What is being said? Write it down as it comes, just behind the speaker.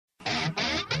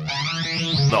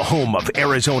the home of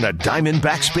Arizona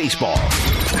Diamondbacks baseball.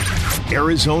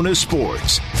 Arizona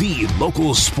Sports, the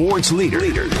local sports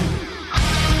leader.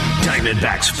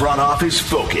 Diamondbacks front office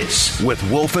focus with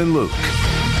Wolf and Luke.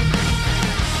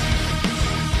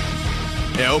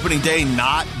 Yeah, opening day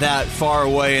not that far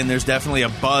away, and there's definitely a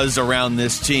buzz around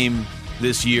this team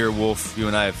this year. Wolf, you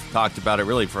and I have talked about it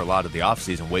really for a lot of the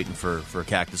offseason, waiting for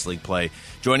Cactus League play.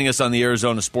 Joining us on the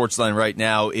Arizona Sports Line right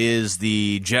now is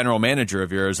the general manager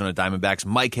of Arizona Diamondbacks,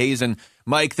 Mike Hazen.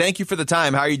 Mike, thank you for the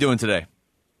time. How are you doing today?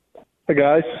 Hey,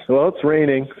 guys. Well, it's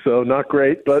raining, so not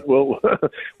great, but we'll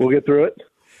get through it.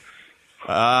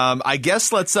 I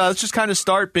guess let's just kind of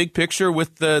start big picture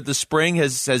with the spring.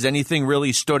 Has anything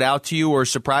really stood out to you or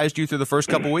surprised you through the first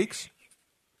couple weeks?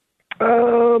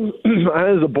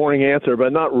 That is a boring answer,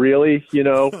 but not really.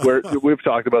 We've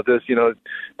talked about this.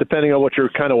 Depending on what you're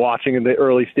kind of watching in the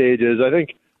early stages, I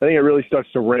think it really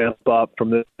starts to ramp up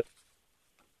from the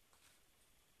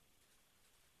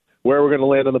where we're going to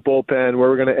land on the bullpen, where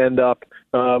we're going to end up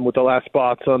with the last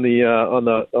spots on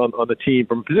the team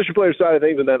from a position player side of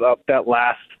things, and then that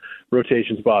last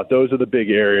rotation spot. Those are the big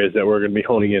areas that we're going to be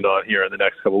honing in on here in the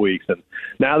next couple of weeks. And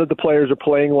now that the players are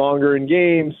playing longer in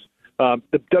games,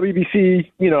 the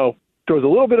WBC, throws a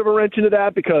little bit of a wrench into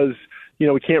that because,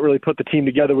 we can't really put the team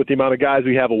together with the amount of guys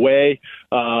we have away.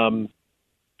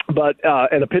 But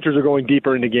the pitchers are going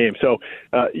deeper into games. So,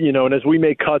 and as we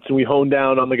make cuts and we hone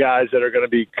down on the guys that are going to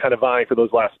be kind of vying for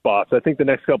those last spots, I think the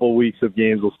next couple of weeks of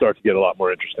games will start to get a lot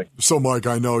more interesting. So, Mike,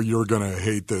 I know you're going to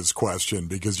hate this question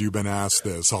because you've been asked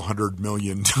this 100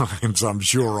 million times, I'm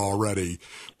sure, already.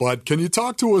 But can you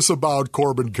talk to us about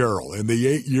Corbin Carroll and the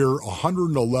 8-year,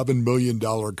 $111 million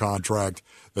contract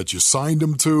that you signed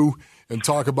him to, and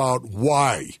talk about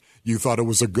why you thought it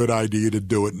was a good idea to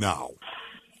do it now?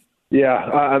 Yeah,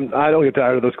 I don't get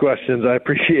tired of those questions. I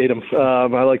appreciate them.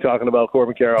 I like talking about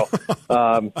Corbin Carroll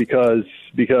because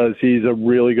he's a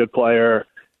really good player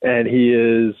and he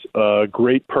is a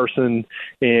great person.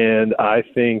 And I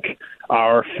think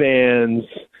our fans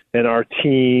and our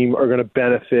team are going to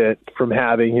benefit from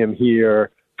having him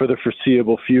here for the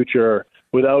foreseeable future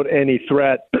without any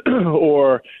threat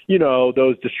or,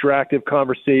 those distractive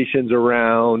conversations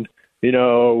around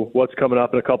what's coming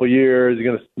up in a couple of years, he's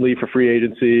going to leave for free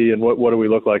agency, and what do we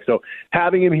look like? So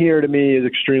having him here to me is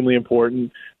extremely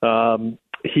important.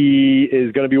 He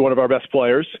is going to be one of our best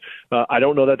players. I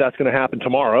don't know that that's going to happen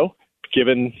tomorrow,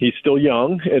 given he's still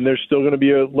young, and there's still going to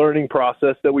be a learning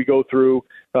process that we go through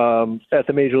at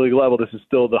the major league level. This is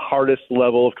still the hardest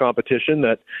level of competition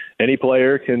that any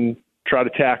player can try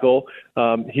to tackle.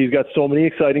 He's got so many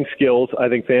exciting skills. I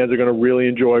think fans are going to really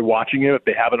enjoy watching him if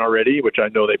they haven't already, which I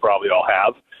know they probably all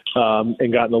have,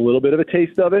 and gotten a little bit of a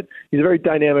taste of it. He's a very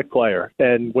dynamic player.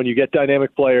 And when you get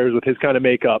dynamic players with his kind of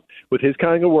makeup, with his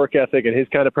kind of work ethic and his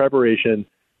kind of preparation,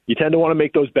 you tend to want to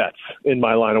make those bets in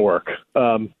my line of work.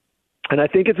 And I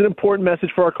think it's an important message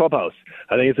for our clubhouse.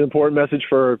 I think it's an important message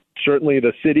for certainly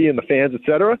the city and the fans, et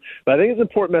cetera. But I think it's an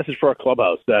important message for our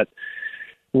clubhouse that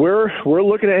we're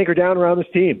looking to anchor down around this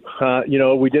team.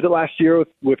 We did it last year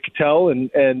with Cattell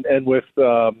and with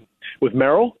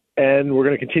Merrill, and we're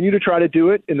going to continue to try to do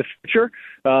it in the future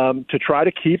to try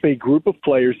to keep a group of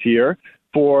players here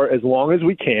for as long as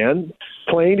we can,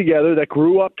 playing together, that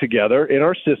grew up together in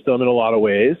our system in a lot of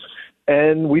ways.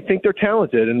 And we think they're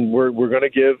talented, and we're going to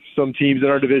give some teams in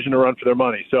our division a run for their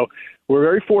money. So we're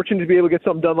very fortunate to be able to get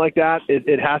something done like that.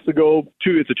 It has to go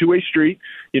it's a two-way street,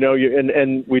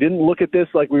 and we didn't look at this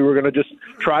like we were going to just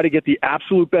try to get the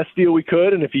absolute best deal we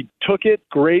could. And if he took it,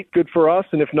 great, good for us.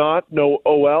 And if not, no,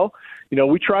 oh well.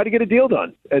 We tried to get a deal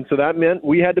done. And so that meant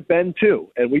we had to bend too,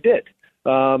 and we did.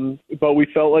 But we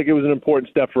felt like it was an important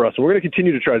step for us. And we're going to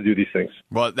continue to try to do these things.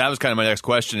 That was kind of my next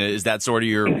question. Is that sort of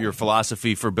your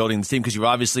philosophy for building this team? Because you've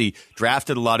obviously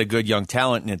drafted a lot of good young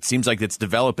talent, and it seems like it's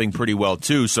developing pretty well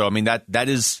too. So, I mean,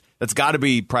 that's got to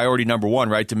be priority number one,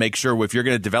 right? To make sure if you're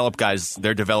going to develop guys,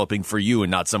 they're developing for you and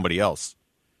not somebody else.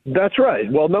 That's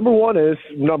right. Well, number one.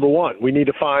 We need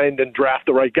to find and draft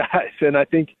the right guys. And I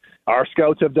think our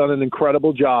scouts have done an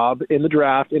incredible job in the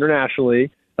draft internationally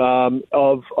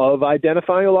of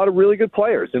identifying a lot of really good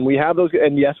players. And we have those.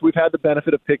 And yes, we've had the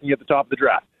benefit of picking at the top of the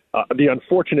draft, the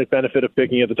unfortunate benefit of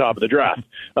picking at the top of the draft.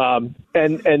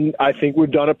 And I think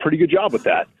we've done a pretty good job with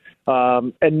that.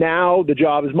 And now the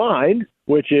job is mine,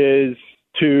 which is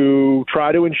to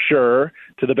try to ensure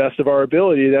to the best of our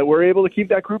ability that we're able to keep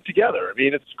that group together. I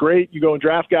mean, it's great. You go and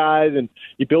draft guys and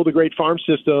you build a great farm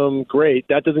system. Great.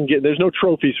 There's no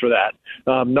trophies for that.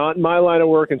 Not in my line of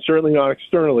work and certainly not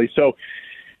externally. So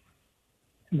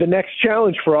the next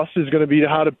challenge for us is going to be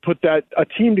how to put a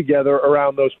team together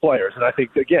around those players. And I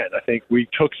think we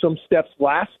took some steps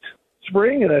last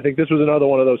spring, and I think this was another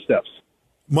one of those steps.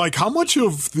 Mike, how much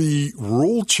of the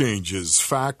rule changes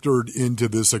factored into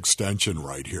this extension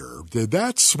right here? Did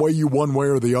that sway you one way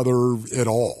or the other at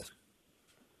all?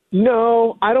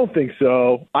 No, I don't think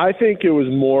so. I think it was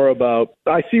more about –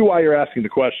 I see why you're asking the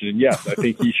question, and yes, I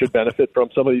think he should benefit from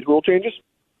some of these rule changes,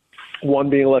 one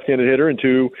being a left-handed hitter and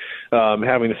two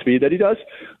having the speed that he does.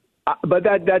 But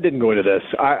that didn't go into this.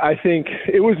 I think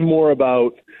it was more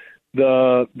about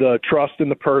the trust in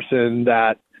the person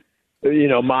that –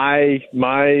 my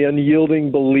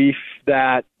unyielding belief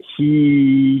that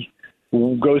he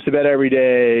goes to bed every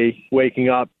day, waking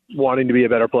up, wanting to be a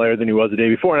better player than he was the day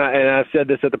before. And I've said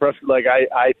this at the press,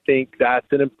 I think that's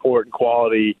an important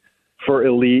quality for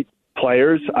elite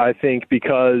players. I think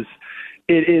because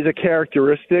it is a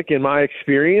characteristic, in my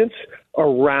experience,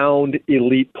 around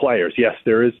elite players. Yes,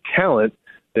 there is talent.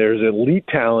 There's elite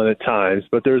talent at times,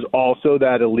 but there's also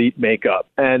that elite makeup.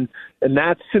 And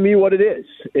that's, to me, what it is.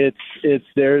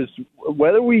 There's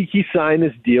whether he signed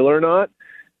this deal or not,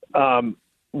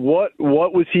 what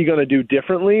was he going to do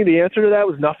differently? The answer to that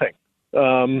was nothing.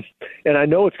 And I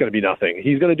know it's going to be nothing.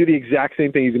 He's going to do the exact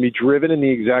same thing. He's going to be driven in the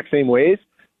exact same ways.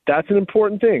 That's an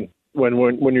important thing when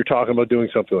you're talking about doing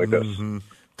something like this. Mm-hmm.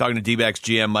 Talking to D-backs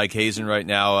GM Mike Hazen right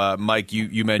now. Mike,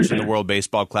 you mentioned the World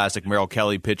Baseball Classic, Merrill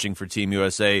Kelly pitching for Team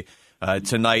USA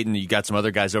tonight, and you got some other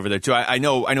guys over there too. I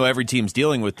know every team's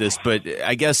dealing with this, but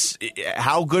I guess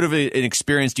how good of an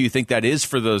experience do you think that is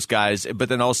for those guys? But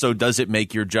then also, does it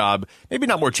make your job maybe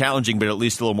not more challenging, but at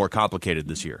least a little more complicated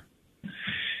this year?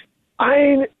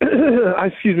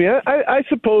 Excuse me. I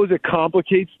suppose it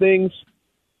complicates things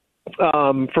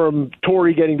from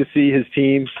Torrey getting to see his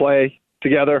team play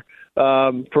together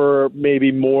for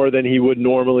maybe more than he would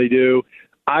normally do.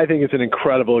 I think it's an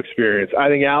incredible experience. I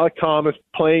think Alek Thomas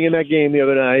playing in that game the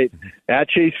other night at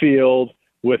Chase Field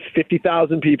with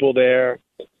 50,000 people there.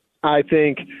 I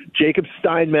think Jacob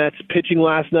Steinmetz pitching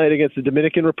last night against the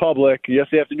Dominican Republic,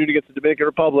 yesterday afternoon against the Dominican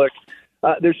Republic.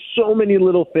 There's so many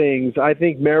little things. I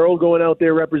think Merrill going out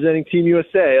there representing Team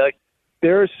USA.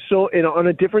 There is on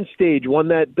a different stage, one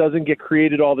that doesn't get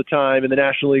created all the time in the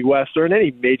National League West or in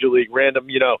any major league random,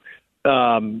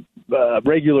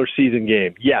 regular season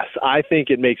game. Yes, I think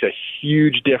it makes a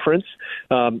huge difference.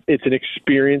 It's an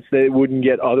experience that it wouldn't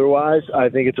get otherwise. I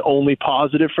think it's only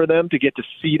positive for them to get to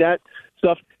see that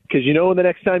stuff because the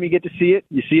next time you get to see it,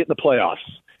 you see it in the playoffs.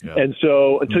 Yeah. And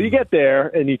so until you get there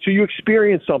and until you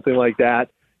experience something like that,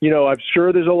 I'm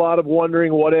sure there's a lot of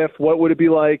wondering what would it be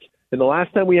like. And the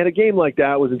last time we had a game like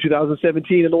that was in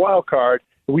 2017 in the wild card.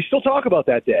 And we still talk about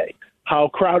that day, how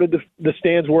crowded the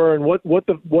stands were and what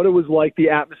it was like, the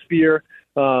atmosphere.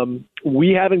 We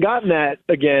haven't gotten that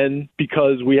again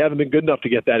because we haven't been good enough to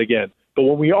get that again. But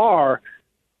when we are,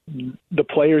 the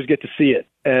players get to see it.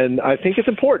 And I think it's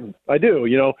important. I do.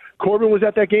 Corbin was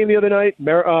at that game the other night.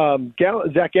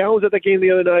 Zach Gallen was at that game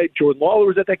the other night. Jordan Lawler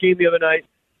was at that game the other night.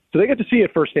 So they get to see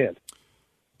it firsthand.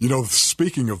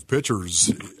 Speaking of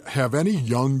pitchers, have any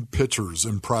young pitchers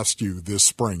impressed you this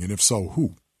spring? And if so,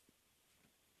 who?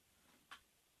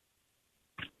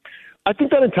 I think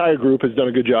that entire group has done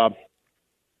a good job.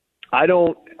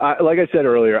 Like I said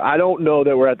earlier, I don't know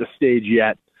that we're at the stage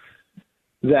yet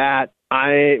that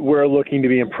we're looking to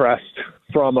be impressed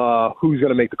from a who's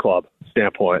going to make the club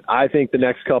standpoint. I think the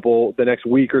next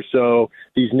week or so,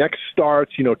 these next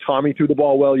starts, Tommy threw the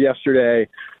ball well yesterday.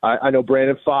 I know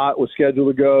Brandon Pfaadt was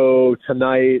scheduled to go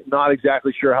tonight. Not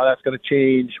exactly sure how that's going to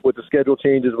change with the schedule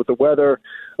changes with the weather.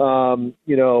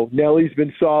 Nelly's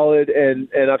been solid, and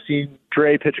I've seen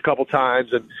Dre pitch a couple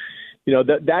times, and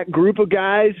that group of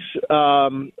guys,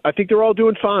 I think they're all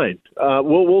doing fine.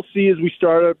 We'll see as we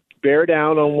start to bear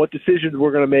down on what decisions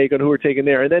we're going to make on who we're taking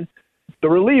there, and then the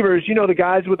relievers, the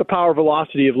guys with the power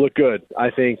velocity have looked good.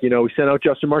 I think, we sent out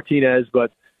Justin Martinez,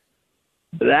 but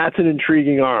that's an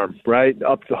intriguing arm, right?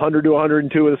 Up to 100 to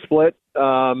 102 with a split.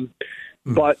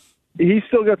 But he's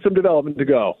still got some development to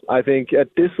go. I think at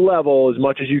this level, as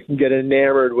much as you can get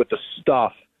enamored with the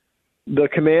stuff, the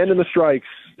command and the strikes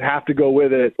have to go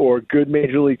with it, or good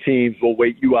major league teams will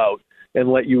wait you out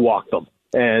and let you walk them.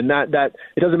 And that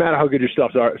it doesn't matter how good your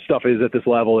stuff is at this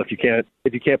level if you can't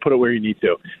put it where you need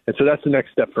to. And so that's the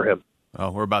next step for him.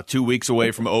 Oh, we're about 2 weeks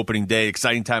away from opening day.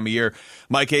 Exciting time of year.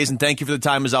 Mike Hazen, thank you for the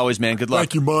time as always, man. Good luck.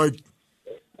 Thank you, Mike.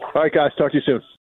 All right, guys. Talk to you soon.